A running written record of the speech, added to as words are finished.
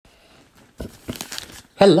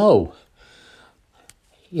Hello.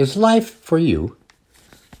 Is life for you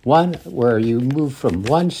one where you move from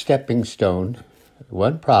one stepping stone,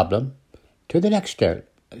 one problem, to the next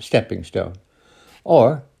stepping stone?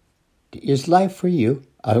 Or is life for you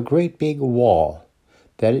a great big wall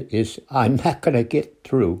that is, I'm not going to get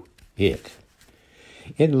through it?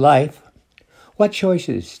 In life, what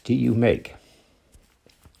choices do you make?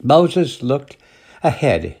 Moses looked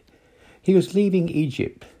ahead. He was leaving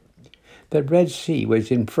Egypt. The Red Sea was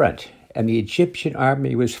in front, and the Egyptian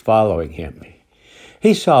army was following him.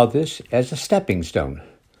 He saw this as a stepping stone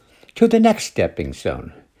to the next stepping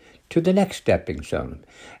stone, to the next stepping stone.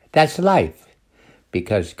 That's life,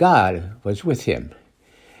 because God was with him.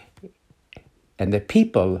 And the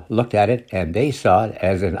people looked at it, and they saw it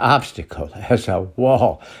as an obstacle, as a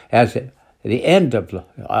wall, as the end of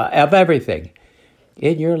everything.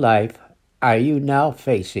 In your life, are you now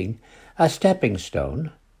facing a stepping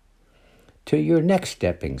stone to your next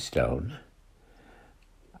stepping stone?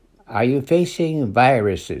 Are you facing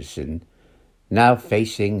viruses and now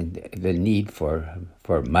facing the need for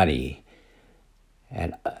money?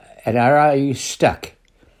 And are you stuck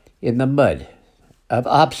in the mud of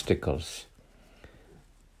obstacles?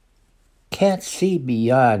 Can't see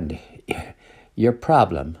beyond your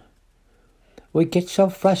problem. We get so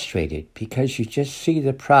frustrated because you just see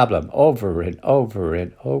the problem over and over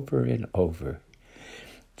and over and over.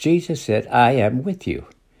 Jesus said, I am with you.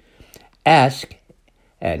 Ask,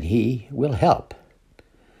 and he will help.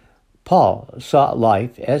 Paul saw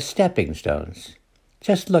life as stepping stones.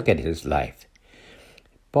 Just look at his life.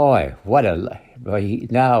 Boy, what a life.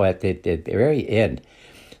 Now at the very end,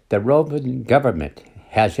 the Roman government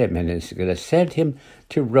has him and is going to send him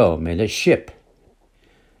to Rome in a ship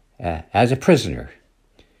as a prisoner.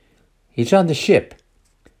 He's on the ship,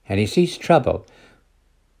 and he sees trouble.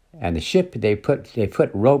 And the ship, they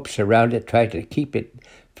put ropes around it, trying to keep it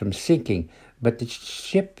from sinking. But the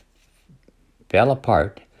ship fell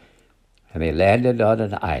apart, and they landed on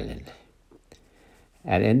an island.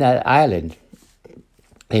 And in that island,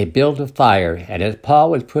 they built a fire. And as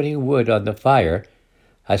Paul was putting wood on the fire,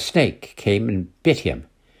 a snake came and bit him,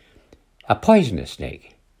 a poisonous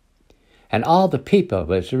snake. And all the people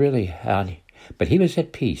was really on, but he was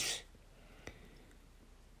at peace.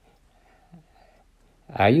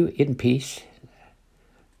 Are you in peace?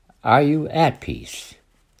 Are you at peace?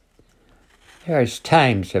 There's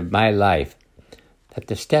times of my life that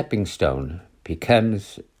the stepping stone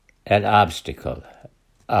becomes an obstacle,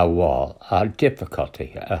 a wall, a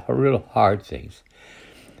difficulty, a real hard things.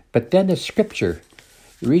 But then the scripture,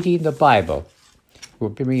 reading the Bible, will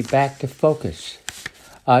bring me back to focus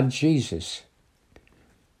on Jesus.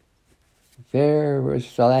 There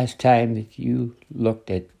was the last time that you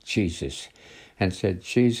looked at Jesus and said,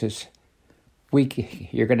 Jesus,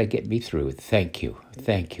 you're going to get me through. Thank you.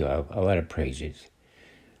 Thank you. I want to praise you.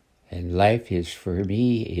 And life is, for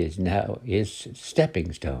me, is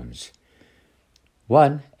stepping stones.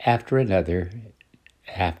 One after another,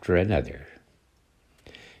 after another.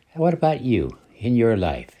 And what about you in your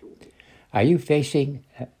life? Are you facing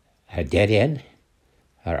a dead end?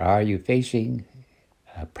 Or are you facing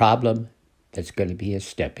a problem that's going to be a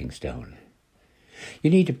stepping stone? You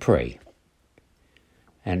need to pray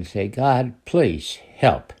and say, God, please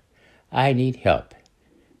help. I need help.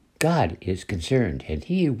 God is concerned, and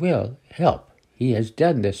he will help. He has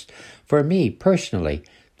done this for me personally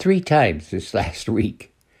 3 times this last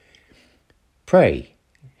week. Pray,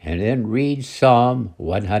 and then read Psalm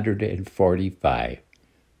 145.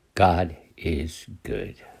 God is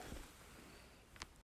good.